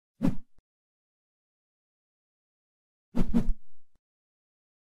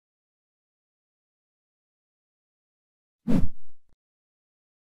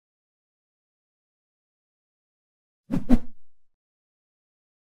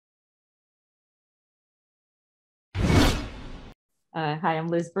Hi, I'm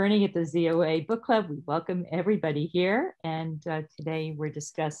Liz Berney at the ZOA Book Club. We welcome everybody here. And today we're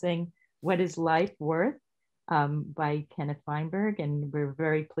discussing What is Life Worth by Kenneth Feinberg. And we're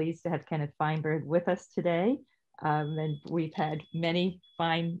very pleased to have Kenneth Feinberg with us today. And we've had many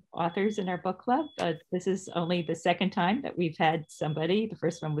fine authors in our book club. This is only the second time that we've had somebody. The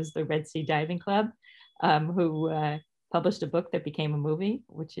first one was the Red Sea Diving Club, who published a book that became a movie,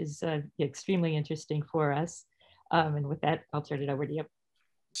 which is extremely interesting for us. And with that, I'll turn it over to you.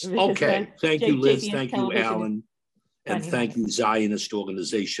 Okay, thank you, Liz. Thank you, Alan. And thank you, Zionist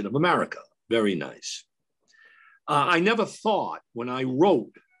Organization of America. Very nice. I never thought when I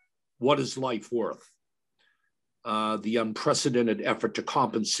wrote What is Life Worth, the unprecedented effort to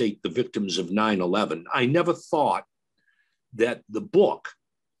compensate the victims of 9/11, I never thought that the book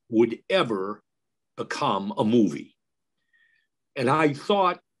would ever become a movie. And I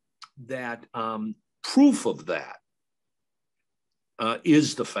thought that proof of that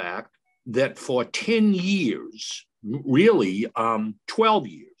is the fact that for 10 years, really 12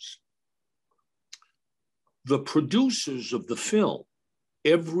 years, the producers of the film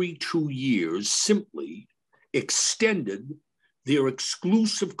every 2 years simply extended their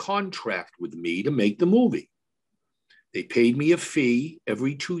exclusive contract with me to make the movie. They paid me a fee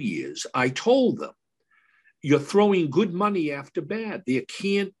every 2 years. I told them, you're throwing good money after bad.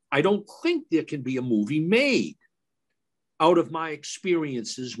 I don't think there can be a movie made out of my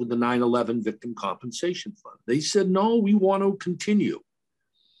experiences with the 9/11 Victim Compensation Fund. They said, no, we want to continue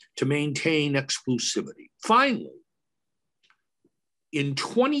to maintain exclusivity. Finally, in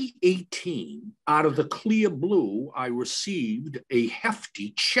 2018, out of the clear blue, I received a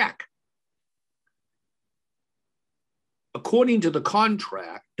hefty check. According to the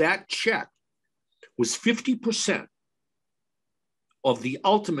contract, that check was 50% of the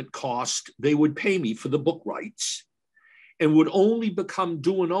ultimate cost they would pay me for the book rights, and would only become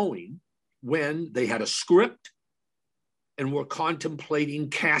due and owing when they had a script and were contemplating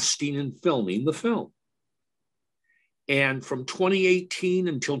casting and filming the film. And from 2018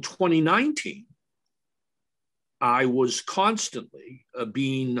 until 2019, I was constantly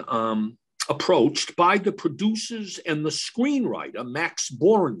being approached by the producers and the screenwriter, Max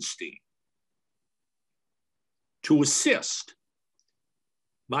Borenstein, to assist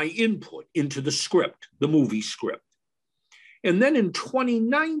my input into the script, the movie script. And then in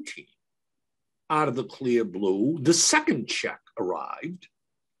 2019, out of the clear blue, the second check arrived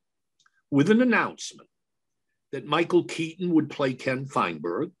with an announcement that Michael Keaton would play Ken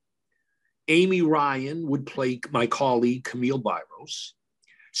Feinberg, Amy Ryan would play my colleague Camille Byros,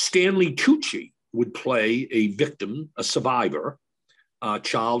 Stanley Tucci would play a victim, a survivor,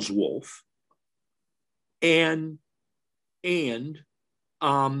 Charles Wolfe, and the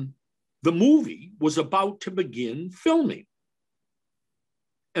movie was about to begin filming.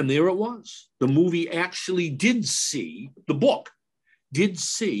 And there it was. The movie actually the book did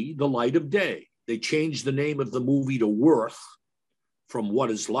see the light of day. They changed the name of the movie to Worth from What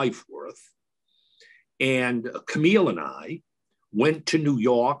is Life Worth. And Camille and I went to New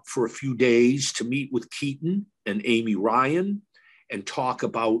York for a few days to meet with Keaton and Amy Ryan and talk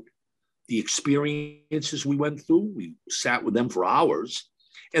about the experiences we went through. We sat with them for hours.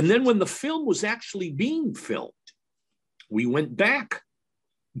 And then when the film was actually being filmed, we went back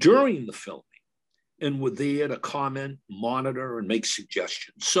during the filming and were there to comment, monitor, and make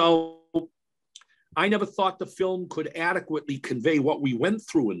suggestions. So I never thought the film could adequately convey what we went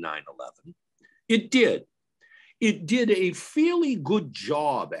through in 9/11. It did. It did a fairly good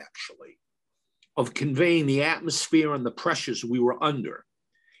job, actually, of conveying the atmosphere and the pressures we were under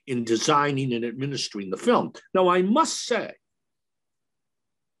in designing and administering the film. Now, I must say,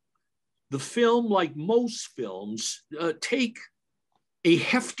 the film, like most films, take a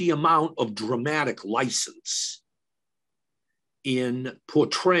hefty amount of dramatic license in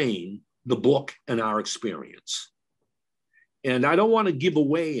portraying the book and our experience. And I don't want to give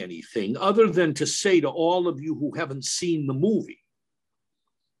away anything other than to say to all of you who haven't seen the movie,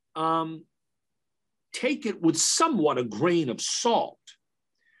 take it with somewhat a grain of salt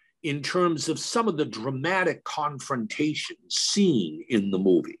in terms of some of the dramatic confrontations seen in the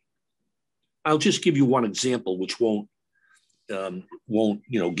movie. I'll just give you one example, which won't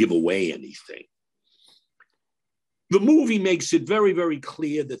give away anything. The movie makes it very, very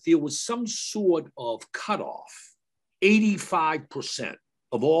clear that there was some sort of cutoff. 85%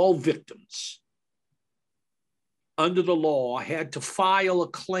 of all victims under the law, had to file a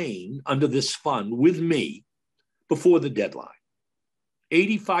claim under this fund with me before the deadline.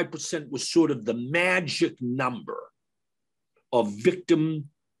 85% was sort of the magic number of victim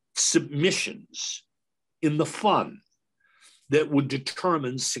submissions in the fund that would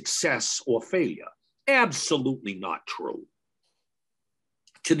determine success or failure. Absolutely not true.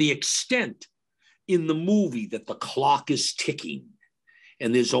 To the extent in the movie that the clock is ticking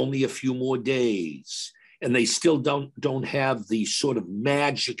and there's only a few more days and they still don't have the sort of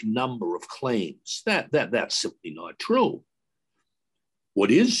magic number of claims, that's simply not true. What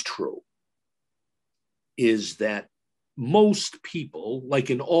is true is that most people, like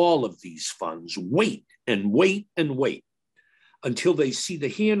in all of these funds, wait and wait and wait until they see the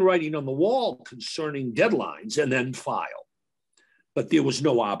handwriting on the wall concerning deadlines and then file. But there was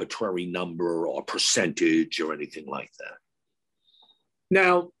no arbitrary number or percentage or anything like that.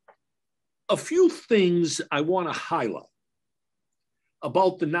 Now, a few things I want to highlight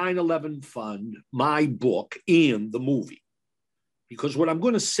about the 9/11 Fund, my book, and the movie. Because what I'm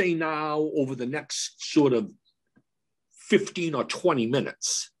going to say now over the next sort of 15 or 20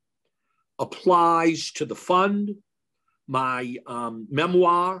 minutes applies to the fund, my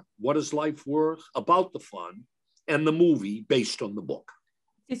memoir, What is Life Worth, about the fund, and the movie based on the book.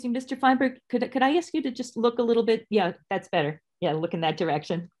 Excuse me, Mr. Feinberg, could I ask you to just look a little bit? Yeah, that's better. Yeah, look in that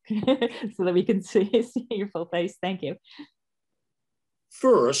direction so that we can see your full face. Thank you.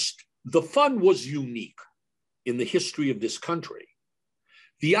 First, the fund was unique in the history of this country.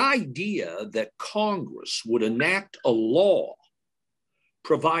 The idea that Congress would enact a law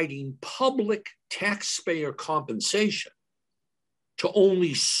providing public taxpayer compensation to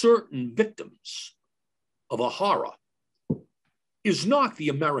only certain victims of a horror is not the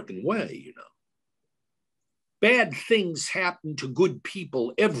American way, you know. Bad things happen to good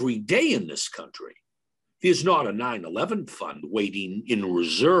people every day in this country. There's not a 9/11 fund waiting in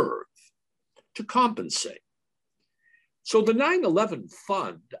reserve to compensate. So the 9/11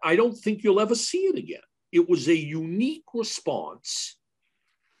 fund, I don't think you'll ever see it again. It was a unique response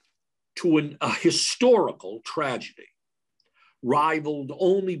to a historical tragedy, rivaled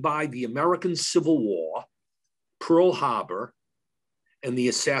only by the American Civil War, Pearl Harbor, and the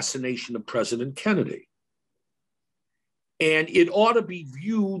assassination of President Kennedy. And it ought to be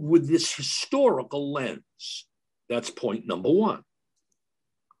viewed with this historical lens. That's point number one.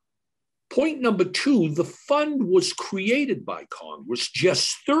 Point number two, the fund was created by Congress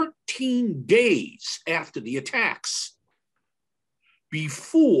just 13 days after the attacks,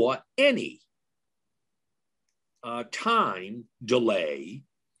 before any time delay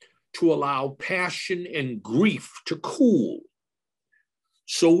to allow passion and grief to cool.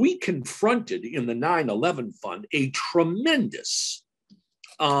 So we confronted in the 9/11 Fund a tremendous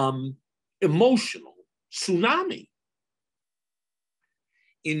emotional tsunami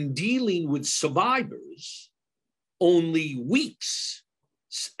in dealing with survivors only weeks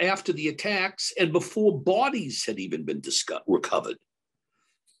after the attacks and before bodies had even been recovered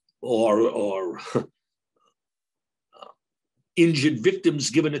or injured victims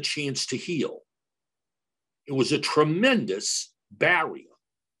given a chance to heal. It was a tremendous barrier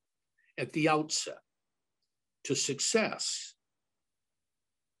at the outset to success.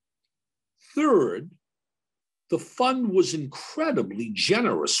 Third, the fund was incredibly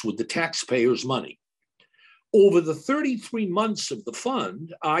generous with the taxpayers' money. Over the 33 months of the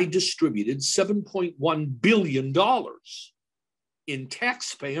fund, I distributed $7.1 billion in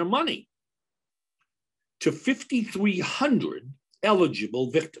taxpayer money to 5,300 eligible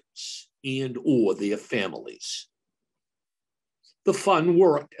victims and or their families. The fund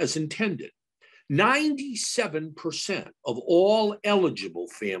worked as intended. 97% of all eligible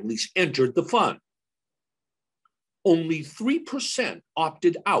families entered the fund. Only 3%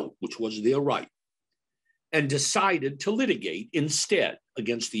 opted out, which was their right, and decided to litigate instead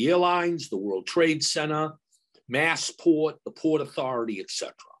against the airlines, the World Trade Center, Massport, the Port Authority,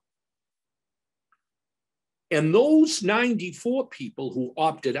 etc. And those 94 people who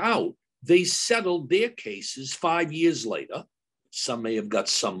opted out, they settled their cases 5 years later. Some may have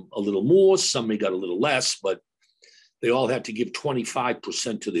got a little more, some may got a little less, but they all had to give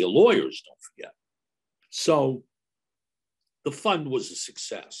 25% to their lawyers, don't forget. So the fund was a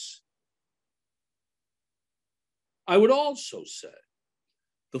success. I would also say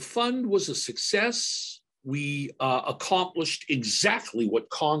the fund was a success. We accomplished exactly what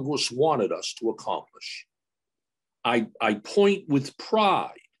Congress wanted us to accomplish. I point with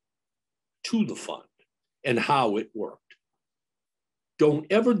pride to the fund and how it worked. Don't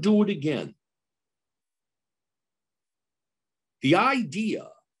ever do it again. The idea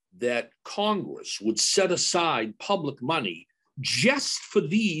that Congress would set aside public money just for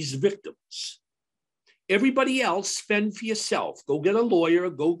these victims. Everybody else, fend for yourself. Go get a lawyer,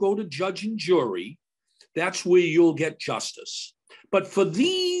 go to judge and jury. That's where you'll get justice. But for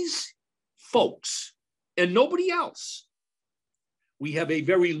these folks and nobody else, we have a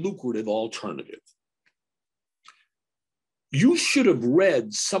very lucrative alternative. You should have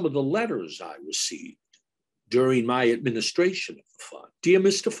read some of the letters I received during my administration of the fund. Dear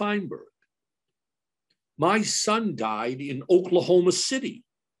Mr. Feinberg, my son died in Oklahoma City,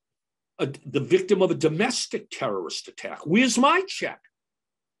 the victim of a domestic terrorist attack. Where's my check?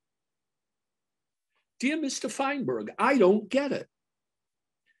 Dear Mr. Feinberg, I don't get it.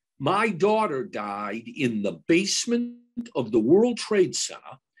 My daughter died in the basement of the World Trade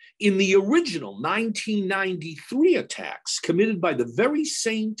Center in the original 1993 attacks committed by the very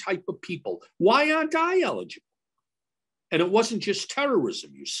same type of people. Why aren't I eligible? And it wasn't just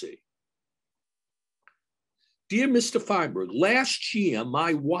terrorism, you see. Dear Mr. Feinberg, last year,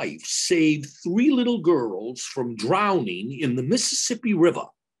 my wife saved 3 little girls from drowning in the Mississippi River,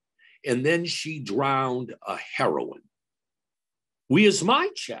 and then she drowned a heroine. Where's my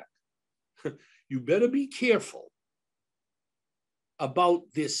check? You better be careful about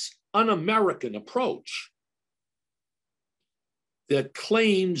this un-American approach that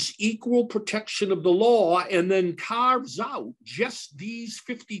claims equal protection of the law and then carves out just these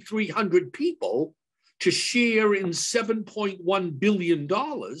 5,300 people to share in $7.1 billion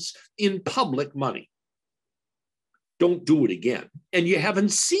in public money. Don't do it again. And you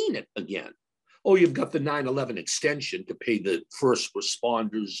haven't seen it again. Oh, you've got the 9/11 extension to pay the first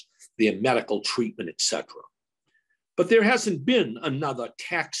responders their medical treatment, etc. But there hasn't been another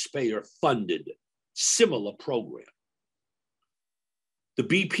taxpayer-funded similar program. The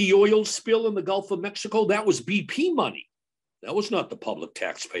BP oil spill in the Gulf of Mexico, that was BP money. That was not the public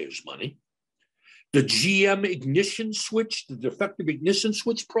taxpayers' money. The GM ignition switch, the defective ignition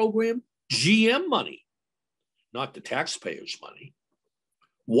switch program, GM money, not the taxpayers' money.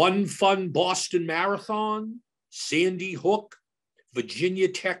 One Fund Boston Marathon, Sandy Hook, Virginia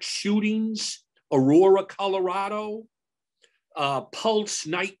Tech shootings, Aurora, Colorado, Pulse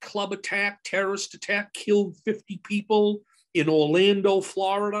nightclub attack, terrorist attack, killed 50 people in Orlando,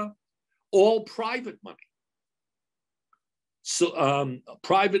 Florida, all private money. So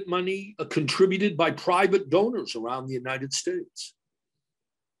private money contributed by private donors around the United States.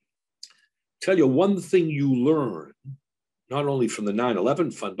 Tell you one thing you learn, not only from the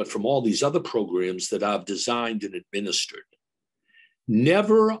 9/11 Fund, but from all these other programs that I've designed and administered.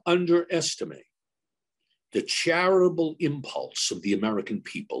 Never underestimate the charitable impulse of the American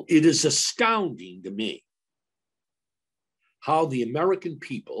people. It is astounding to me how the American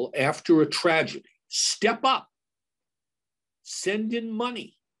people, after a tragedy, step up, send in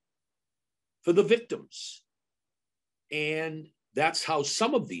money for the victims. And that's how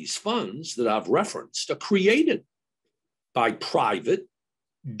some of these funds that I've referenced are created, by private,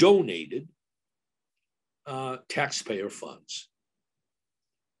 donated taxpayer funds.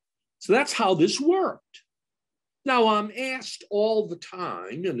 So that's how this worked. Now, I'm asked all the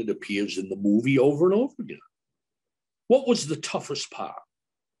time, and it appears in the movie over and over again, what was the toughest part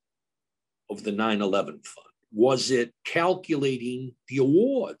of the 9/11 Fund? Was it calculating the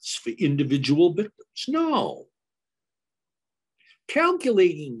awards for individual victims? No.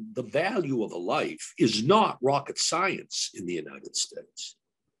 Calculating the value of a life is not rocket science in the United States.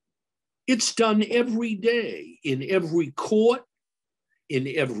 It's done every day in every court, in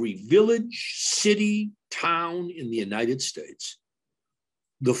every village, city, town in the United States.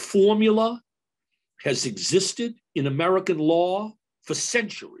 The formula has existed in American law for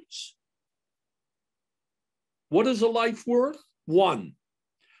centuries. What is a life worth? 1.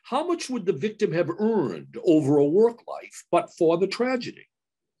 How much would the victim have earned over a work life but for the tragedy?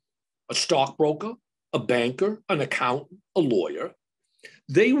 A stockbroker, a banker, an accountant, a lawyer.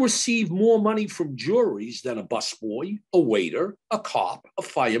 They receive more money from juries than a busboy, a waiter, a cop, a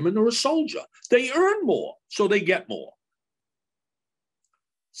fireman, or a soldier. They earn more, so they get more.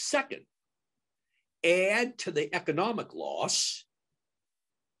 Second, add to the economic loss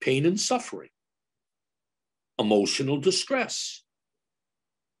pain and suffering, emotional distress.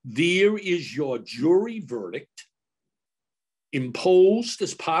 There is your jury verdict imposed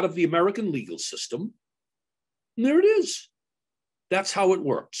as part of the American legal system. And there it is. That's how it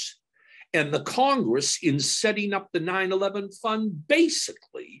works. And the Congress, in setting up the 9/11 Fund,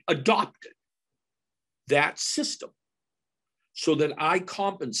 basically adopted that system so that I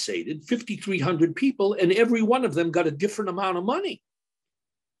compensated 5,300 people, and every one of them got a different amount of money,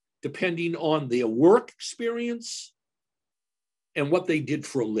 depending on their work experience, and what they did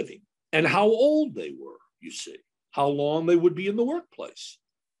for a living and how old they were, you see, how long they would be in the workplace.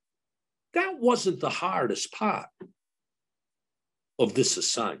 That wasn't the hardest part of this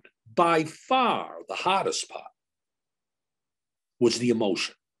assignment. By far, the hardest part was the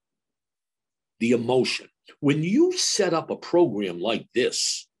emotion. The emotion. When you set up a program like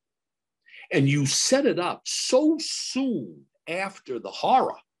this, and you set it up so soon after the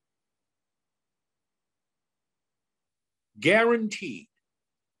horror, guaranteed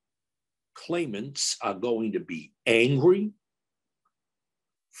claimants are going to be angry,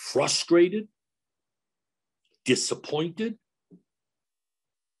 frustrated, disappointed,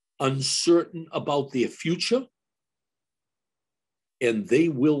 uncertain about their future, and they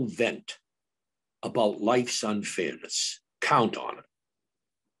will vent about life's unfairness. Count on it.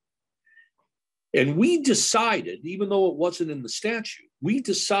 And we decided, even though it wasn't in the statute, we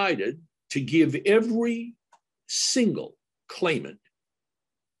decided to give every single claimant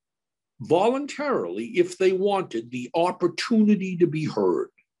voluntarily, if they wanted, the opportunity to be heard.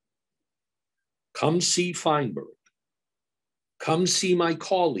 Come see Feinberg. Come see my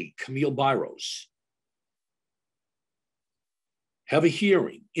colleague, Camille Byros. Have a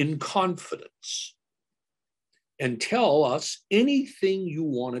hearing in confidence and tell us anything you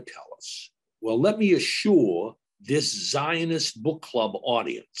want to tell us. Well, let me assure this Zionist book club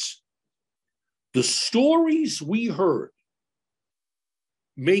audience, the stories we heard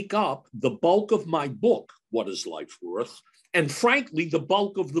make up the bulk of my book, What is Life Worth? And frankly, the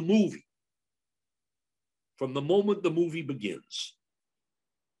bulk of the movie. From the moment the movie begins,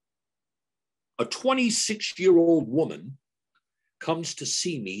 a 26-year-old woman comes to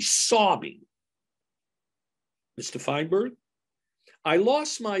see me sobbing. Mr. Feinberg, I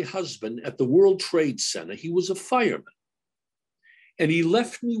lost my husband at the World Trade Center. He was a fireman. And he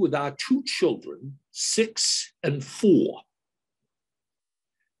left me with our two children, 6 and 4.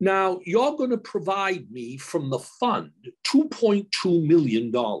 Now, you're going to provide me from the fund $2.2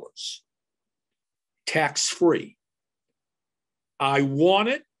 million, tax-free. I want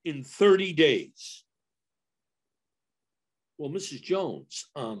it in 30 days. Well, Mrs. Jones,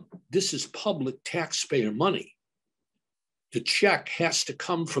 this is public taxpayer money. The check has to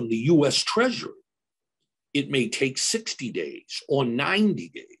come from the U.S. Treasury. It may take 60 days or 90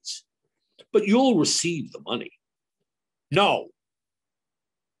 days, but you'll receive the money. No,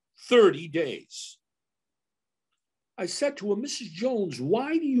 30 days. I said to her, Mrs. Jones,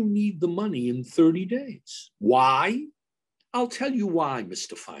 why do you need the money in 30 days? Why? I'll tell you why,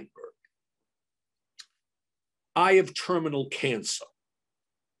 Mr. Feinberg. I have terminal cancer.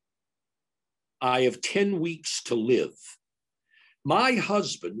 I have 10 weeks to live. My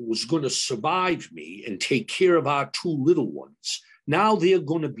husband was going to survive me and take care of our 2 little ones. Now they're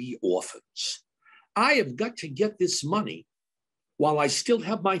going to be orphans. I have got to get this money while I still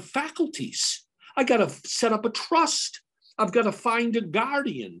have my faculties. I got to set up a trust. I've got to find a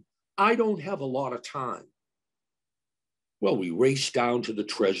guardian. I don't have a lot of time. Well, we raced down to the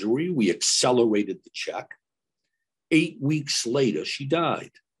Treasury. We accelerated the check. 8 weeks later, she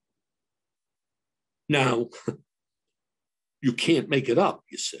died. Now, you can't make it up,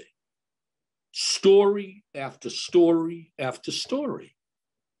 you see. Story after story after story.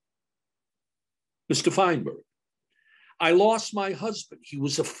 Mr. Feinberg, I lost my husband. He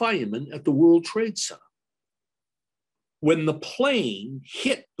was a fireman at the World Trade Center. When the plane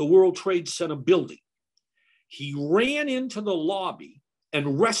hit the World Trade Center building, he ran into the lobby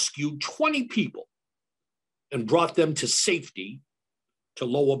and rescued 20 people and brought them to safety to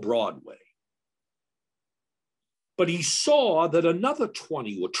Lower Broadway. But he saw that another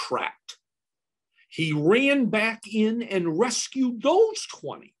 20 were trapped. He ran back in and rescued those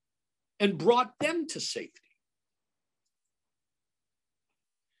 20 and brought them to safety.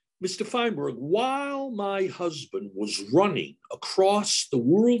 Mr. Feinberg, while my husband was running across the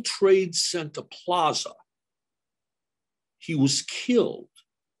World Trade Center plaza, he was killed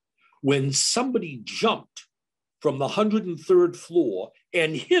when somebody jumped from the 103rd floor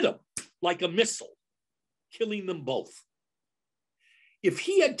and hit him like a missile, killing them both. If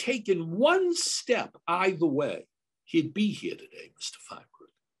he had taken one step either way, he'd be here today, Mr. Feinberg.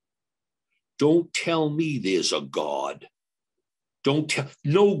 Don't tell me there's a God.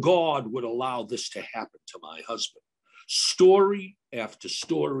 No God would allow this to happen to my husband. Story after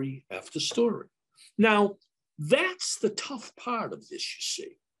story after story. Now, that's the tough part of this, you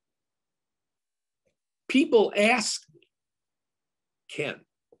see. People ask me, Ken,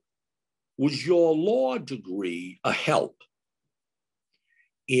 was your law degree a help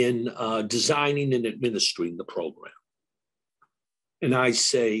in designing and administering the program? And I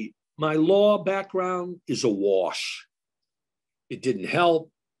say, my law background is a wash. It didn't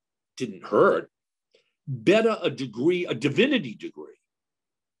help, didn't hurt. Better a degree, a divinity degree,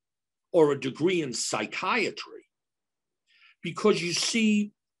 or a degree in psychiatry. Because you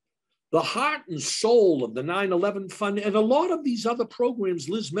see, the heart and soul of the 9/11 Fund, and a lot of these other programs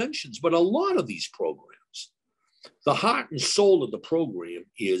Liz mentions, but a lot of these programs, the heart and soul of the program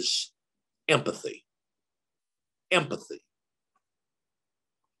is empathy. Empathy.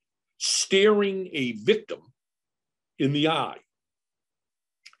 Staring a victim in the eye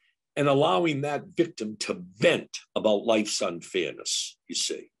and allowing that victim to vent about life's unfairness, you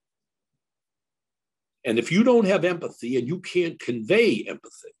see. And if you don't have empathy and you can't convey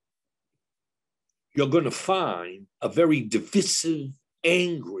empathy, you're going to find a very divisive,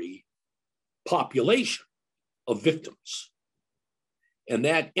 angry population of victims. And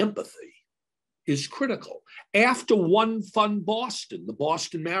that empathy is critical. After One Fund Boston, the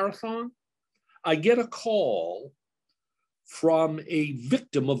Boston Marathon, I get a call from a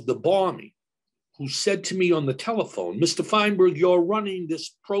victim of the bombing who said to me on the telephone, "Mr. Feinberg, you're running this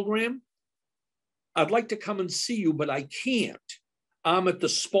program. I'd like to come and see you, but I can't. I'm at the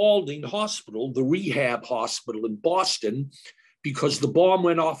Spaulding Hospital, the rehab hospital in Boston, because the bomb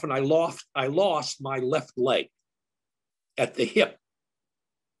went off and I lost my left leg at the hip."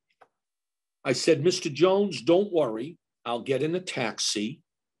 I said, "Mr. Jones, don't worry. I'll get in a taxi.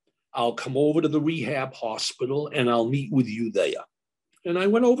 I'll come over to the rehab hospital and I'll meet with you there." And I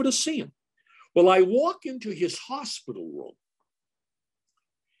went over to see him. Well, I walk into his hospital room,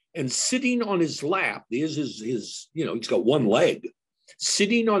 and sitting on his lap, there's his he's got one leg.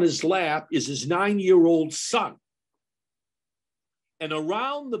 Sitting on his lap is his 9-year-old son. And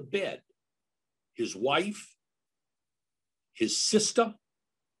around the bed, his wife, his sister,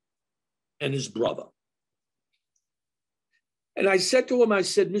 and his brother. And I said to him, I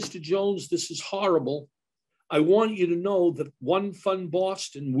said, "Mr. Jones, this is horrible. I want you to know that One Fund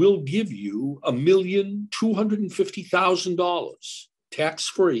Boston will give you $1,250,000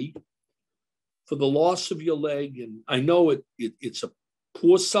 tax-free for the loss of your leg. And I know it's a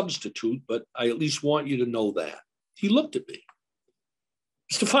poor substitute, but I at least want you to know that." He looked at me.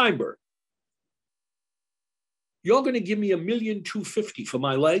 "Mr. Feinberg, you're going to give me $1,250,000 for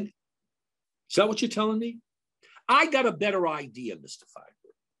my leg? Is that what you're telling me?" "I got a better idea, Mr.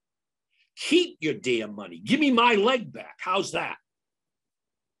 Feinberg. Keep your damn money. Give me my leg back. How's that?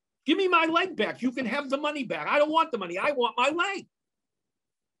 Give me my leg back. You can have the money back. I don't want the money. I want my leg."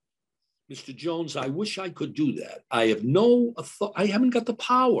 "Mr. Jones, I wish I could do that. I haven't got the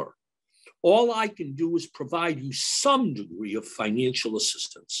power. All I can do is provide you some degree of financial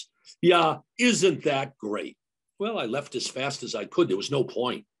assistance." "Yeah, isn't that great?" Well, I left as fast as I could. There was no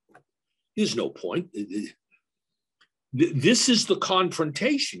point. There's no point. This is the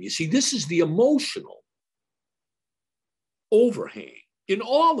confrontation. You see, this is the emotional overhang in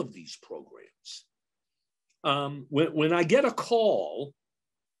all of these programs. When I get a call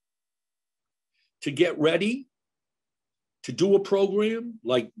to get ready to do a program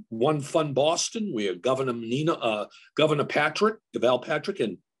like One Fund Boston, where Governor Patrick, Deval Patrick,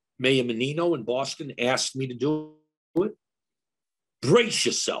 and Mayor Menino in Boston asked me to do it, brace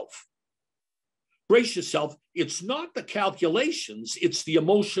yourself. Brace yourself. It's not the calculations, it's the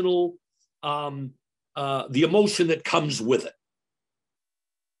emotional, the emotion that comes with it.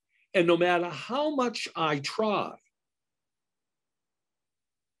 And no matter how much I try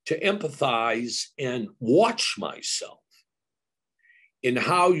to empathize and watch myself in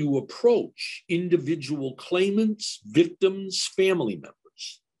how you approach individual claimants, victims, family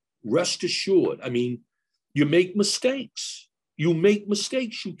members, rest assured, I mean, you make mistakes. You make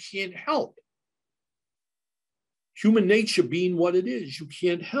mistakes you can't help. Human nature being what it is, you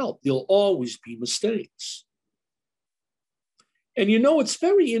can't help. There'll always be mistakes. And you know, it's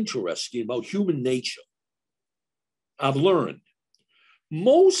very interesting about human nature. I've learned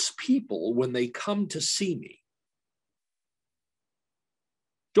most people, when they come to see me,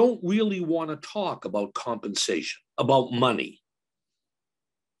 don't really want to talk about compensation, about money.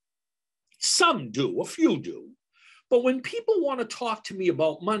 Some do, a few do. But when people want to talk to me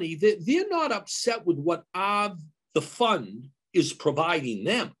about money, they're not upset with what the fund is providing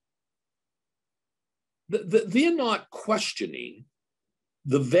them. They're not questioning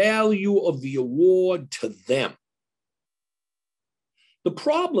the value of the award to them. The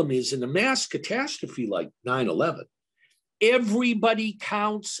problem is, in a mass catastrophe like 9/11, everybody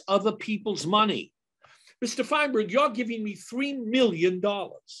counts other people's money. "Mr. Feinberg, you're giving me $3 million,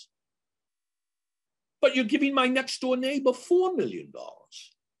 but you're giving my next door neighbor $4 million.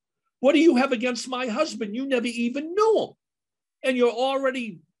 What do you have against my husband? You never even knew him. And you're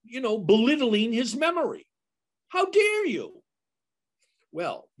already, belittling his memory. How dare you?"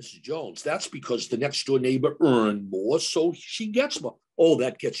 Well, Mrs. Jones, that's because the next door neighbor earned more, so she gets more. Oh,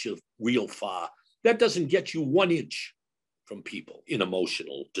 that gets you real far. That doesn't get you 1 inch from people in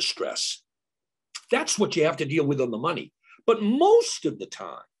emotional distress. That's what you have to deal with on the money. But most of the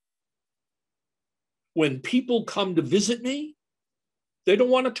time, when people come to visit me, they don't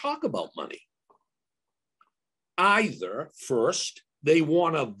want to talk about money. Either, first, they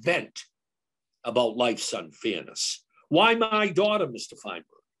want to vent about life's unfairness. Why my daughter, Mr. Feinberg,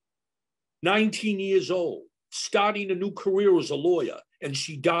 19 years old, starting a new career as a lawyer, and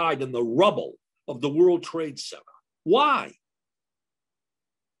she died in the rubble of the World Trade Center? Why?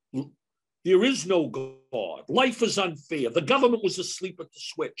 There is no God. Life is unfair. The government was asleep at the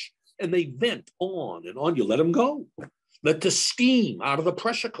switch. And they vent on and on. You let them go. Let the steam out of the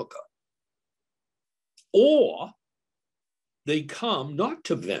pressure cooker. Or they come not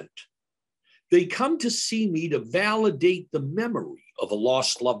to vent. They come to see me to validate the memory of a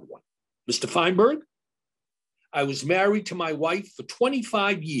lost loved one. Mr. Feinberg, I was married to my wife for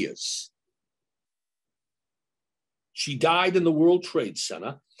 25 years. She died in the World Trade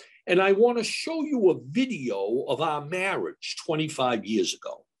Center. And I want to show you a video of our marriage 25 years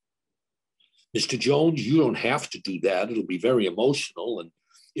ago. Mr. Jones, you don't have to do that. It'll be very emotional and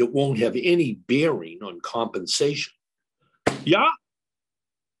it won't have any bearing on compensation. Yeah,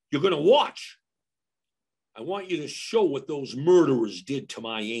 you're going to watch. I want you to show what those murderers did to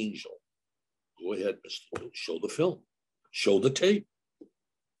my angel. Go ahead, Mr. Jones, show the film, show the tape.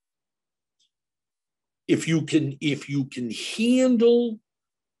 If you can handle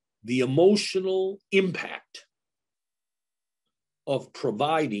the emotional impact of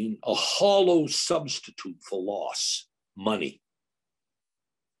providing a hollow substitute for loss, money.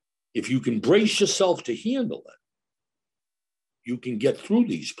 If you can brace yourself to handle it, you can get through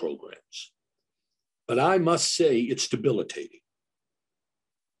these programs. But I must say it's debilitating.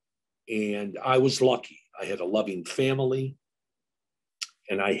 And I was lucky. I had a loving family,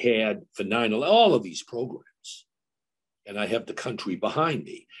 and I had for 9/11 all of these programs. And I have the country behind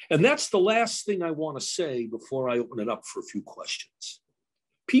me. And that's the last thing I want to say before I open it up for a few questions.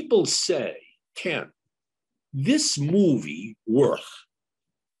 People say, Ken, this movie, Worth,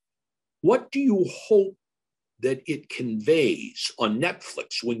 what do you hope that it conveys on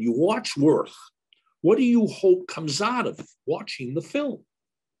Netflix when you watch Worth? What do you hope comes out of watching the film?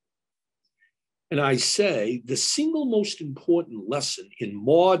 And I say the single most important lesson in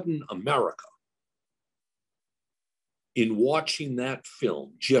modern America in watching that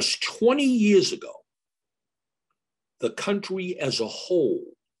film just 20 years ago, the country as a whole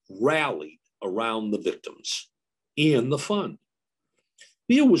rallied around the victims and the fund.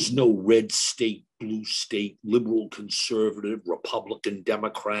 There was no red state, blue state, liberal, conservative, Republican,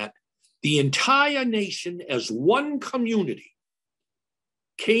 Democrat. The entire nation as one community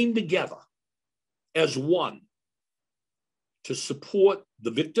came together as one to support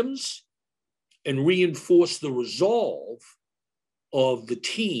the victims and reinforce the resolve of the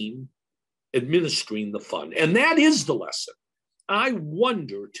team administering the fund. And that is the lesson. I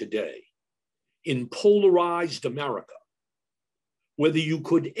wonder today, in polarized America, whether you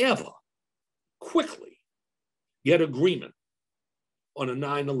could ever quickly get agreement on a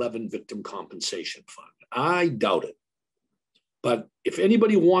 9/11 victim compensation fund. I doubt it. But if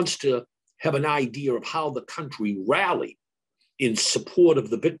anybody wants to have an idea of how the country rallied in support of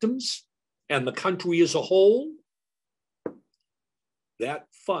the victims and the country as a whole, that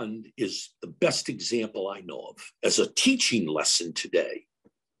fund is the best example I know of as a teaching lesson today.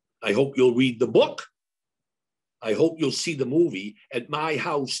 I hope you'll read the book. I hope you'll see the movie. At my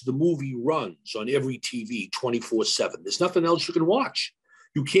house, the movie runs on every TV 24/7. There's nothing else you can watch.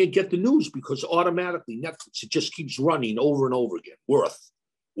 You can't get the news because automatically Netflix, it just keeps running over and over again. Worth.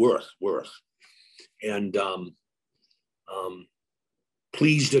 And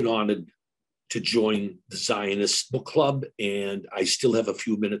pleased and honored to join the Zionist Book Club. And I still have a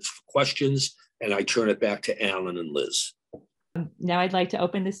few minutes for questions, and I turn it back to Alan and Liz. Now I'd like to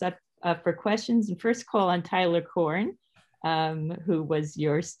open this up for questions, and first call on Tyler Korn, who was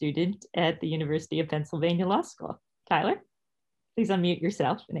your student at the University of Pennsylvania Law School. Tyler, please unmute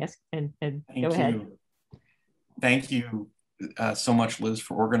yourself and ask and go ahead. Thank you so much, Liz,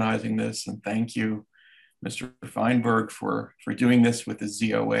 for organizing this, and thank you, Mr. Feinberg, for doing this with the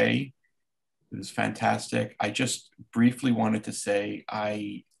ZOA. It was fantastic. I just briefly wanted to say,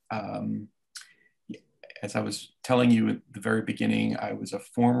 as I was telling you at the very beginning, I was a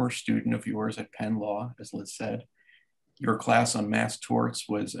former student of yours at Penn Law, as Liz said. Your class on mass torts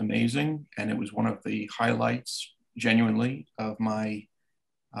was amazing, and it was one of the highlights, genuinely, of my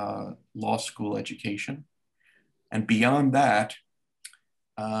law school education. And beyond that,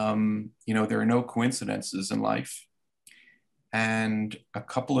 You know, there are no coincidences in life. And a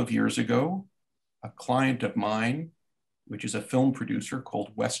couple of years ago, a client of mine, which is a film producer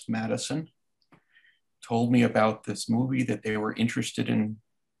called West Madison, told me about this movie that they were interested in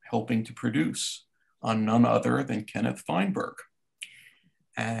helping to produce on none other than Kenneth Feinberg.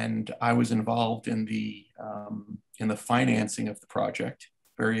 And I was involved in the financing of the project,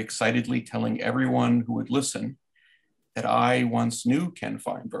 very excitedly telling everyone who would listen that I once knew Ken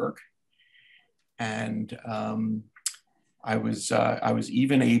Feinberg. And I was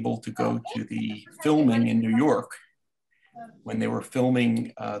even able to go to the filming in New York when they were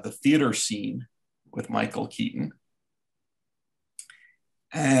filming the theater scene with Michael Keaton.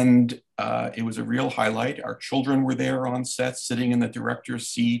 And it was a real highlight. Our children were there on set, sitting in the director's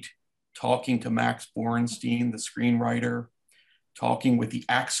seat, talking to Max Borenstein, the screenwriter, talking with the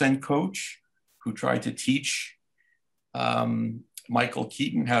accent coach who tried to teach Michael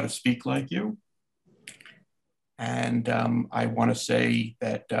Keaton how to speak like you. And I want to say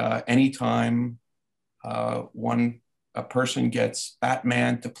that anytime a person gets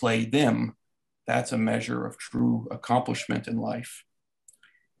Batman to play them, that's a measure of true accomplishment in life.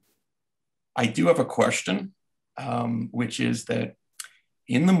 I do have a question, which is that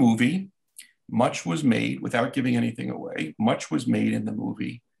in the movie, much was made, without giving anything away, much was made in the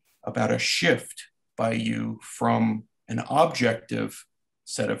movie about a shift by you from an objective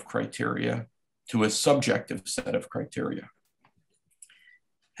set of criteria to a subjective set of criteria.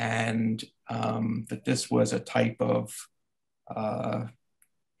 And that this was a type of,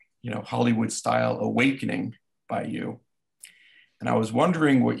 Hollywood style awakening by you. And I was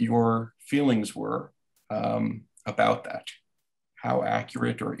wondering what your feelings were about that. How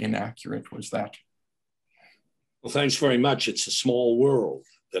accurate or inaccurate was that? Well, thanks very much. It's a small world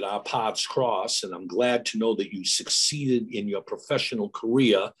that our paths cross, and I'm glad to know that you succeeded in your professional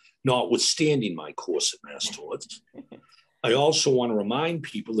career, notwithstanding my course at Mass Torts. I also want to remind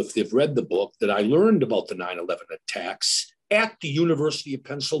people, if they've read the book, that I learned about the 9/11 attacks at the University of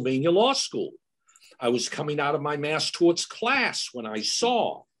Pennsylvania Law School. I was coming out of my Mass Torts class when I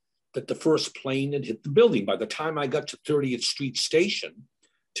saw that the first plane had hit the building. By the time I got to 30th Street Station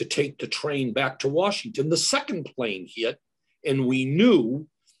to take the train back to Washington, the second plane hit, and we knew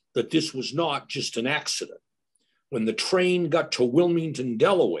that this was not just an accident. When the train got to Wilmington,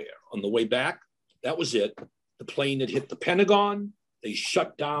 Delaware, on the way back, that was it. The plane had hit the Pentagon. They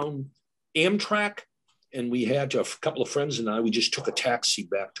shut down Amtrak, and we had a couple of friends and I, we just took a taxi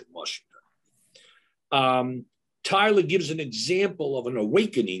back to Washington. Tyler gives an example of an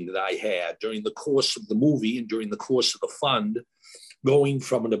awakening that I had during the course of the movie and during the course of the fund, going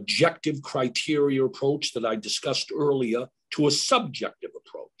from an objective criteria approach that I discussed earlier to a subjective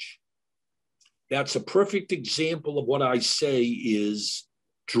approach. That's a perfect example of what I say is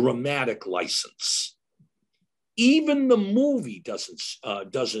dramatic license. Even the movie doesn't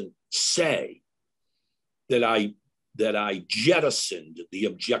say that I jettisoned the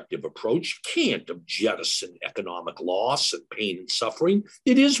objective approach. You can't jettison economic loss and pain and suffering.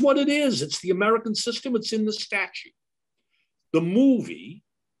 It is what it is. It's the American system. It's in the statute. The movie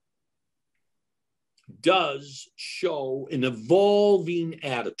does show an evolving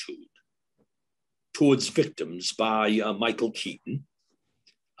attitude towards victims by Michael Keaton,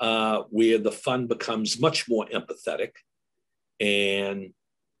 where the fund becomes much more empathetic, and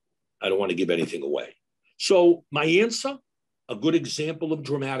I don't want to give anything away. So my answer, a good example of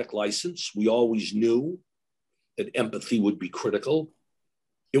dramatic license. We always knew that empathy would be critical.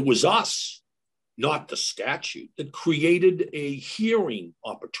 It was us, not the statute, that created a hearing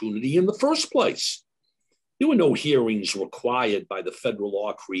opportunity in the first place. There were no hearings required by the federal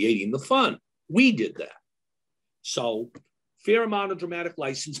law creating the fund. We did that. So fair amount of dramatic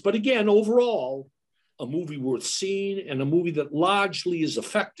license. But again, overall, a movie worth seeing and a movie that largely is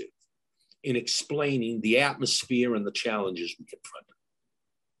effective in explaining the atmosphere and the challenges we confront.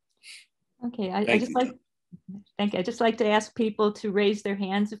 Okay, I'd just like to ask people to raise their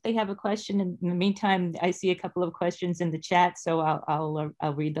hands if they have a question. In the meantime, I see a couple of questions in the chat, so I'll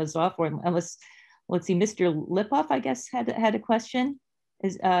read those off. Or unless, let's see, Mr. Lipoff, I guess, had a question.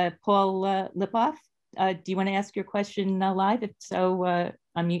 Is Paul Lipoff? Do you want to ask your question live? If so,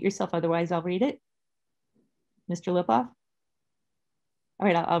 unmute yourself. Otherwise, I'll read it. Mr. Lipoff. All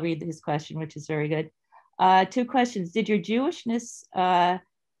right, I'll read his question, which is very good. 2 questions. Did your Jewishness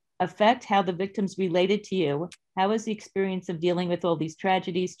affect how the victims related to you? How has the experience of dealing with all these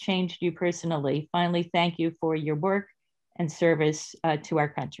tragedies changed you personally? Finally, thank you for your work and service to our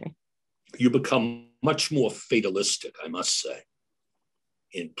country. You become much more fatalistic, I must say,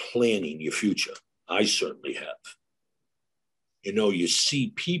 in planning your future. I certainly have. You know, you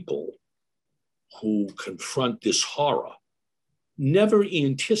see people who confront this horror, never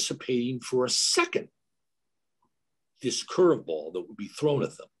anticipating for a second this curveball that would be thrown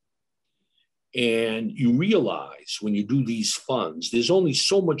at them. And you realize when you do these funds, there's only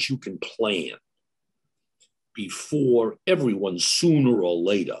so much you can plan before everyone sooner or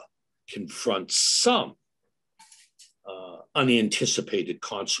later confronts some unanticipated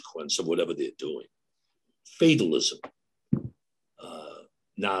consequence of whatever they're doing. Fatalism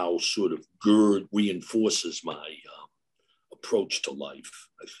now sort of reinforces my approach to life,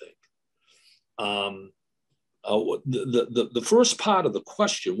 I think. The first part of the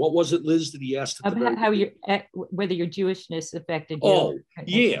question, what was it, Liz, that he asked? Whether your Jewishness affected you. Oh,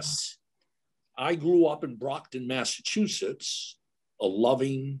 yes. I grew up in Brockton, Massachusetts, a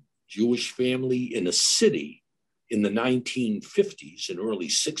loving Jewish family in a city in the 1950s and early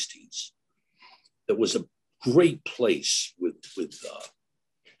 60s that was a great place with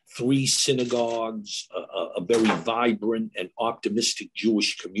 3 synagogues, a very vibrant and optimistic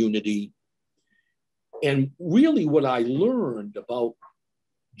Jewish community. And really what I learned about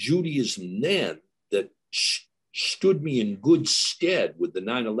Judaism then that stood me in good stead with the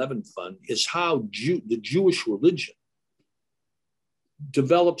 9/11 Fund is how the Jewish religion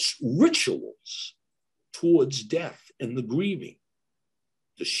develops rituals towards death and the grieving,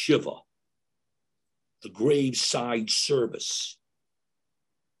 the Shiva, the graveside service,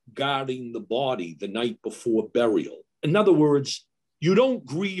 guarding the body the night before burial. In other words, you don't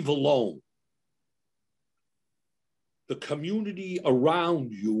grieve alone. The community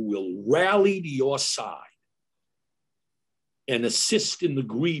around you will rally to your side and assist in the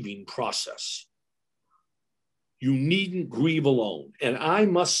grieving process. You needn't grieve alone. And I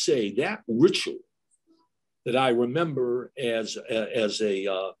must say that ritual that I remember as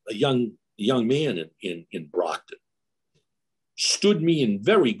a young man in Brockton stood me in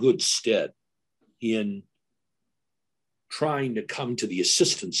very good stead in trying to come to the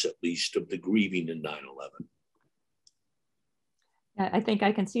assistance, at least, of the grieving in 9/11. I think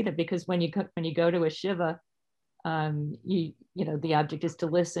I can see that, because when you go to a Shiva, you know, the object is to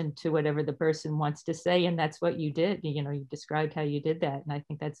listen to whatever the person wants to say, and that's what you did. You know, you described how you did that, and I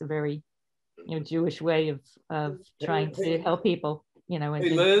think that's a very, you know, Jewish way of trying to help people. You know. Hey,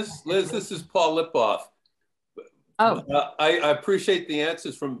 Liz, this is Paul Lipoff. Oh, I appreciate the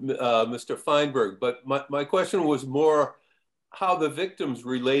answers from Mr. Feinberg, but my question was more how the victims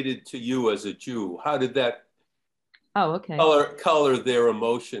related to you as a Jew. How did that okay. color their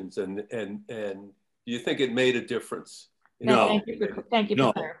emotions, and do you think it made a difference? No. Thank you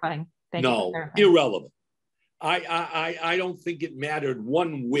for clarifying. Irrelevant. I don't think it mattered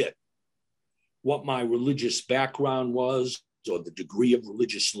one whit what my religious background was or the degree of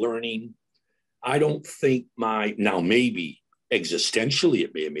religious learning. I don't think now maybe existentially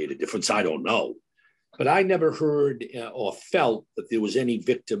it may have made a difference, I don't know. But I never heard or felt that there was any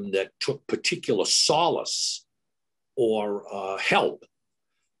victim that took particular solace or help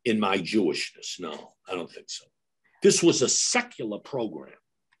in my Jewishness. No, I don't think so. This was a secular program,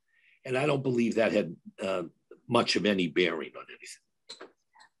 and I don't believe that had much of any bearing on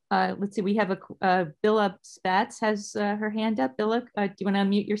anything. Let's see, we have Billa Spatz has her hand up. Billa, do you want to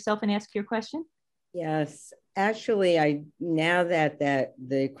unmute yourself and ask your question? Yes, actually, now that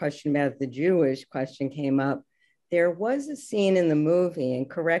the question about the Jewish question came up, there was a scene in the movie, and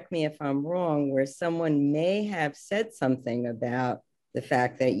correct me if I'm wrong, where someone may have said something about the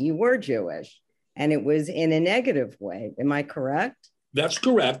fact that you were Jewish, and it was in a negative way. Am I correct? That's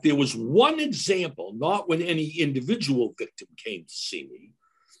correct. There was one example, not when any individual victim came to see me,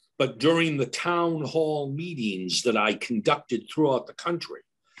 but during the town hall meetings that I conducted throughout the country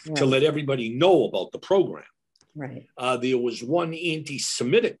to let everybody know about the program. Right. There was one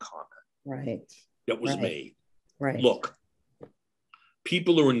anti-Semitic comment that was made. Right. Look,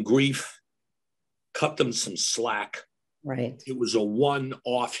 people are in grief. Cut them some slack. Right. It was a one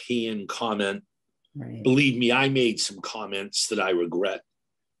offhand comment. Right. Believe me, I made some comments that I regret,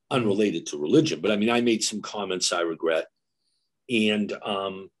 unrelated to religion, but I mean, I made some comments I regret, and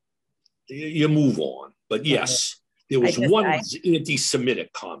you move on. But yes, there was one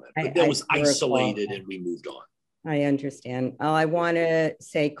anti-Semitic comment, but that was isolated, and we moved on. I understand. I want to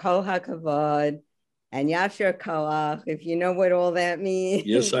say Kol HaKavod and Yasher Koach, if you know what all that means.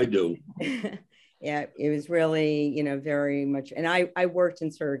 Yes, I do. Yeah, it was really, you know, very much. And I worked in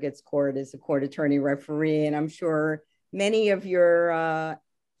surrogates court as a court attorney referee, and I'm sure many of the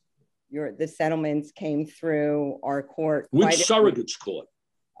settlements came through our court. Which surrogates court?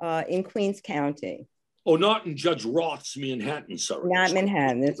 In Queens County. Oh, not in Judge Roth's Manhattan surrogates. Not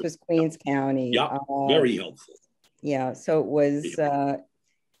Manhattan. This was Queens County. Yeah, very helpful. Yeah, so it was,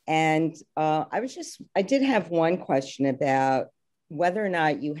 I did have one question about whether or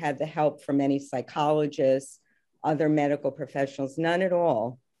not you had the help from any psychologists, other medical professionals. None at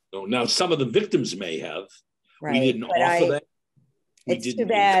all. So now some of the victims may have. Right. We didn't offer that. We It's didn't too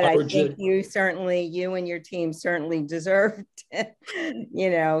bad. I encourage think it. you and your team certainly deserved it.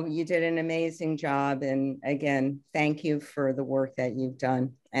 You did an amazing job. And again, thank you for the work that you've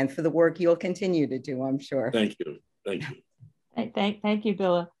done and for the work you'll continue to do, I'm sure. Thank you. Thank you. Thank you,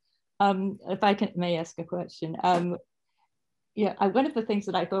 Billa. If I may ask a question. One of the things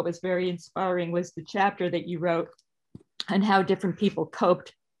that I thought was very inspiring was the chapter that you wrote on how different people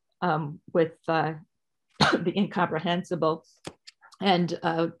coped with the incomprehensible. And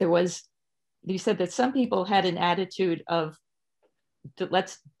you said that some people had an attitude of,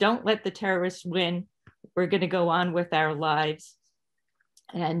 don't let the terrorists win. We're going to go on with our lives.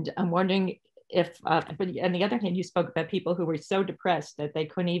 And I'm wondering if, but on the other hand, you spoke about people who were so depressed that they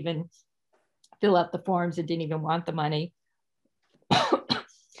couldn't even fill out the forms and didn't even want the money.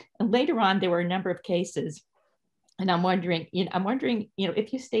 And later on, there were a number of cases. And I'm wondering,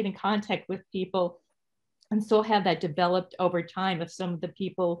 if you stayed in contact with people and saw how that developed over time, if some of the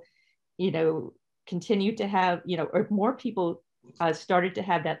people, continue to have, or more people started to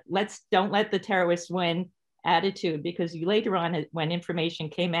have that don't let the terrorists win attitude, because later on, when information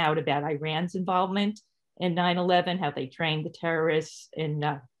came out about Iran's involvement in 9/11, how they trained the terrorists in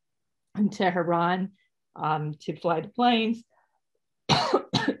Tehran to fly the planes,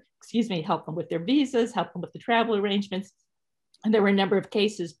 help them with their visas, help them with the travel arrangements. And there were a number of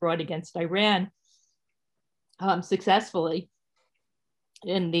cases brought against Iran successfully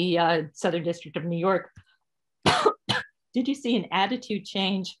in the Southern District of New York. Did you see an attitude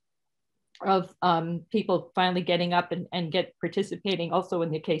change of people finally getting up and participating also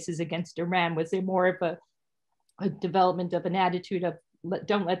in the cases against Iran? Was there more of a development of an attitude of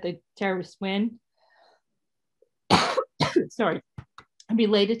don't let the terrorists win? Sorry.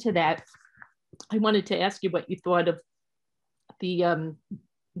 Related to that, I wanted to ask you what you thought of the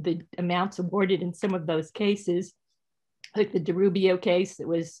amounts awarded in some of those cases, like the DeRubio case. It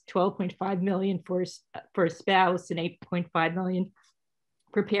was $12.5 million for a spouse and $8.5 million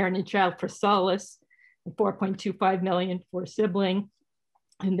for parent and child for solace, and $4.25 million for a sibling.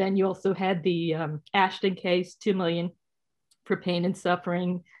 And then you also had the Ashton case, $2 million for pain and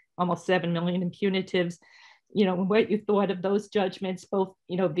suffering, almost $7 million in punitives. What you thought of those judgments, both,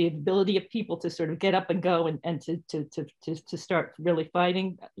 the ability of people to sort of get up and go and to start really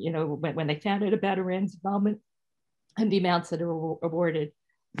fighting, when they found out about Iran's involvement, and the amounts that are awarded.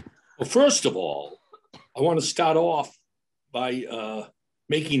 Well, first of all, I want to start off by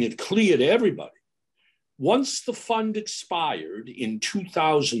making it clear to everybody. Once the fund expired in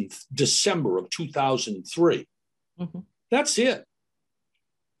December of 2003, that's it.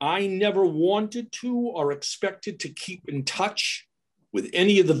 I never wanted to or expected to keep in touch with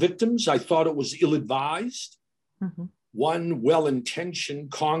any of the victims. I thought it was ill-advised. One well-intentioned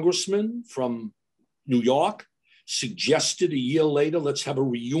congressman from New York suggested a year later, let's have a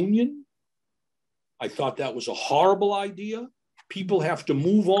reunion. I thought that was a horrible idea. People have to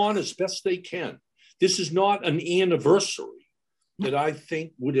move on as best they can. This is not an anniversary that I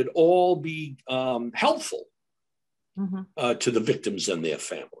think would at all be helpful to the victims and their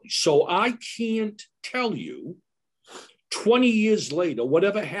families. So I can't tell you 20 years later,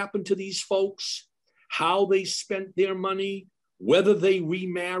 whatever happened to these folks, how they spent their money, whether they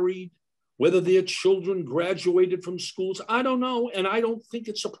remarried, whether their children graduated from schools. I don't know. And I don't think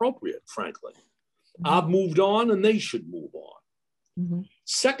it's appropriate, frankly. I've moved on and they should move on.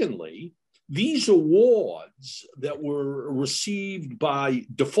 Secondly, these awards that were received by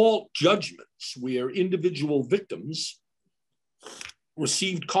default judgments where individual victims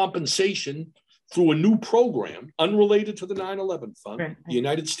received compensation through a new program unrelated to the 9/11 Fund, the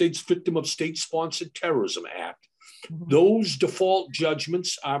United States Victim of State-Sponsored Terrorism Act, those default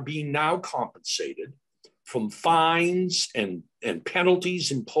judgments are being now compensated from fines and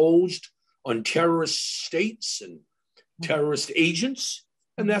penalties imposed on terrorist states and terrorist agents.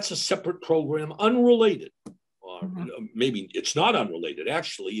 And that's a separate program unrelated. Or maybe it's not unrelated.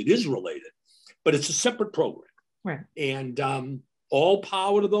 Actually, it is related, but it's a separate program. And all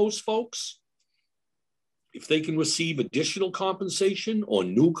power to those folks. If they can receive additional compensation or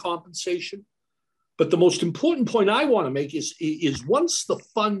new compensation. But the most important point I want to make is once the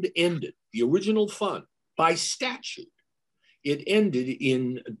fund ended, the original fund, by statute, it ended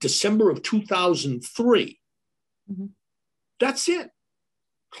in December of 2003. That's it.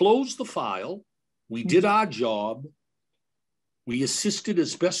 Closed the file. We did our job. We assisted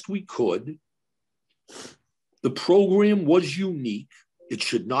as best we could. The program was unique. It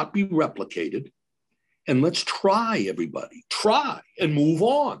should not be replicated. And let's try, everybody. Try and move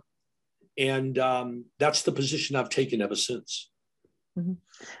on. And that's the position I've taken ever since. Mm-hmm.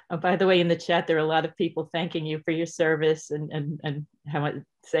 Oh, by the way, in the chat, there are a lot of people thanking you for your service and how much,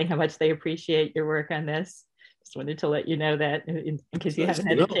 saying how much they appreciate your work on this. Just wanted to let you know that in case you haven't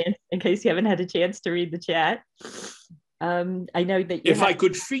had a chance, in case you haven't had a chance to read the chat. I know that if I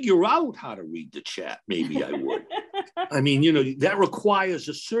could figure out how to read the chat, maybe I would. I mean, you know, that requires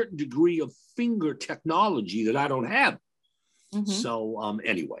a certain degree of finger technology that I don't have. Mm-hmm. So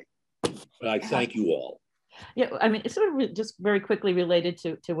anyway, I thank you all. Yeah, I mean, it's sort of just very quickly related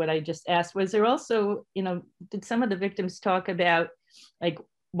to what I just asked. Was there also, you know, did some of the victims talk about, like,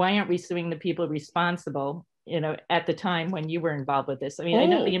 why aren't we suing the people responsible, you know, at the time when you were involved with this? I mean, I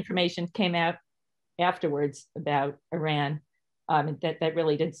know the information came out afterwards about Iran. That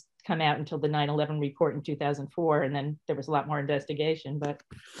really didn't come out until the 9/11 report in 2004, and then there was a lot more investigation. But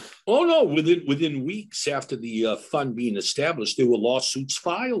no, within weeks after the fund being established, there were lawsuits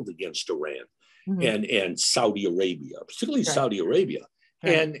filed against Iran. Mm-hmm. and Saudi Arabia, particularly right. Saudi Arabia.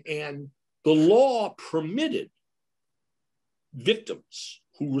 Right. And the law permitted victims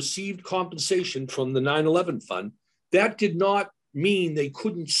who received compensation from the 9/11 fund. That did not mean they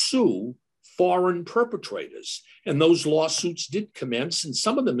couldn't sue foreign perpetrators. And those lawsuits did commence, and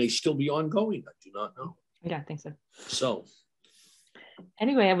some of them may still be ongoing. I do not know. Yeah, I think so. So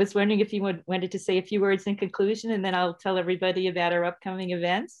anyway, I was wondering if you wanted to say a few words in conclusion, and then I'll tell everybody about our upcoming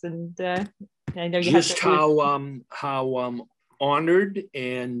events. And I know you just how honored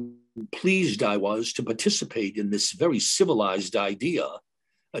and pleased I was to participate in this very civilized idea,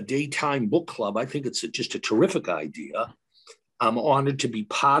 a daytime book club. I think it's just a terrific idea. I'm honored to be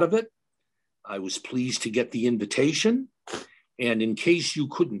part of it. I was pleased to get the invitation. And in case you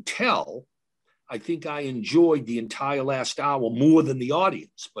couldn't tell, I think I enjoyed the entire last hour more than the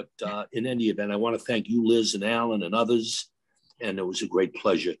audience. But in any event, I want to thank you, Liz and Alan and others. And it was a great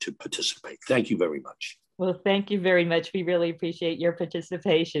pleasure to participate. Thank you very much. Well, thank you very much. We really appreciate your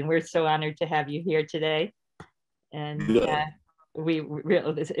participation. We're so honored to have you here today. And it's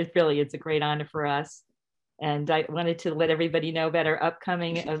a great honor for us. And I wanted to let everybody know about our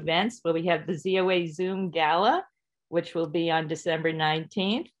upcoming events. Well, we have the ZOA Zoom Gala, which will be on December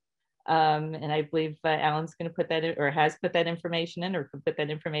 19th. And I believe Alan's going to put that in, or has put that information in, or could put that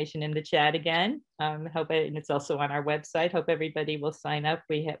information in the chat again. And it's also on our website. Hope everybody will sign up.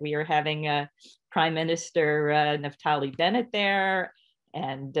 We are having Prime Minister Naftali Bennett there,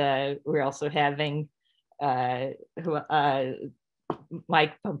 and we're also having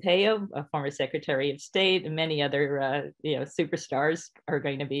Mike Pompeo, a former Secretary of State, and many other superstars are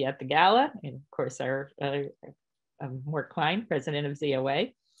going to be at the gala. And of course, our Mort Klein, president of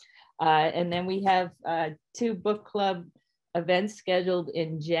ZOA. And then we have 2 book club events scheduled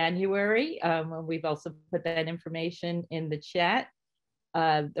in January. We've also put that information in the chat.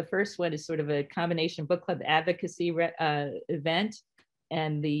 The first one is sort of a combination book club advocacy event.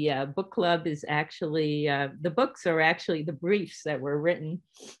 And the book club is actually, the books are actually the briefs that were written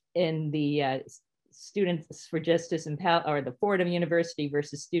in the Students for Justice or the Fordham University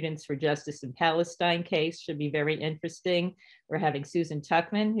versus Students for Justice in Palestine case. Should be very interesting. We're having Susan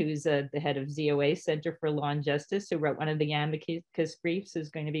Tuckman, who's the head of ZOA Center for Law and Justice, who wrote one of the amicus briefs, is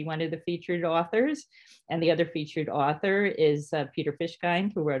going to be one of the featured authors. And the other featured author is Peter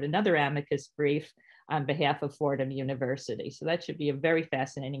Fishkind, who wrote another amicus brief on behalf of Fordham University. So that should be a very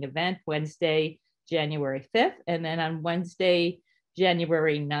fascinating event, Wednesday, January 5th. And then on Wednesday,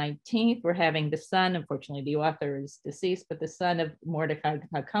 January 19th, we're having the son, unfortunately the author is deceased, but the son of Mordecai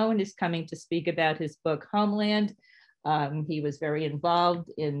Hakon is coming to speak about his book, Homeland. He was very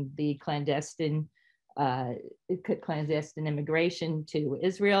involved in the clandestine immigration to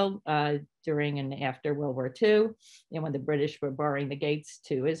Israel during and after World War II, when the British were barring the gates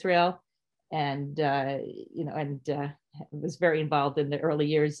to Israel. And, was very involved in the early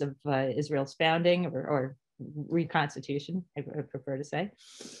years of Israel's founding or reconstitution, I prefer to say.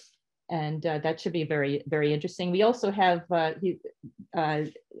 And that should be very, very interesting. We also have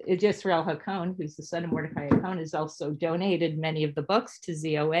Yisrael Hakon, who's the son of Mordecai Hakon, has also donated many of the books to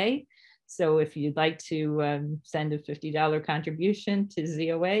ZOA. So if you'd like to send a $50 contribution to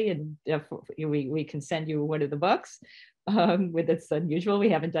ZOA, and we can send you one of the books. It's unusual, we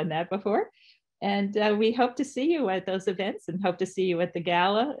haven't done that before. And we hope to see you at those events and hope to see you at the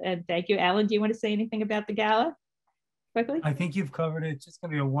gala. And thank you. Alan, do you want to say anything about the gala quickly? I think you've covered it. It's just going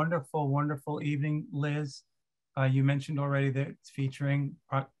to be a wonderful, wonderful evening, Liz. You mentioned already that it's featuring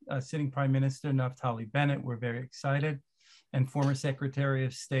sitting Prime Minister Naftali Bennett. We're very excited. And former Secretary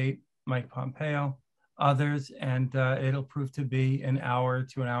of State Mike Pompeo. others, and it'll prove to be an hour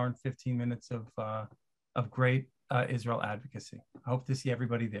to an hour and 15 minutes of great Israel advocacy. I hope to see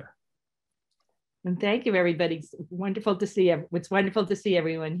everybody there. And thank you, everybody. It's wonderful to see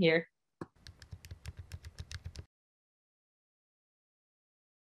everyone here.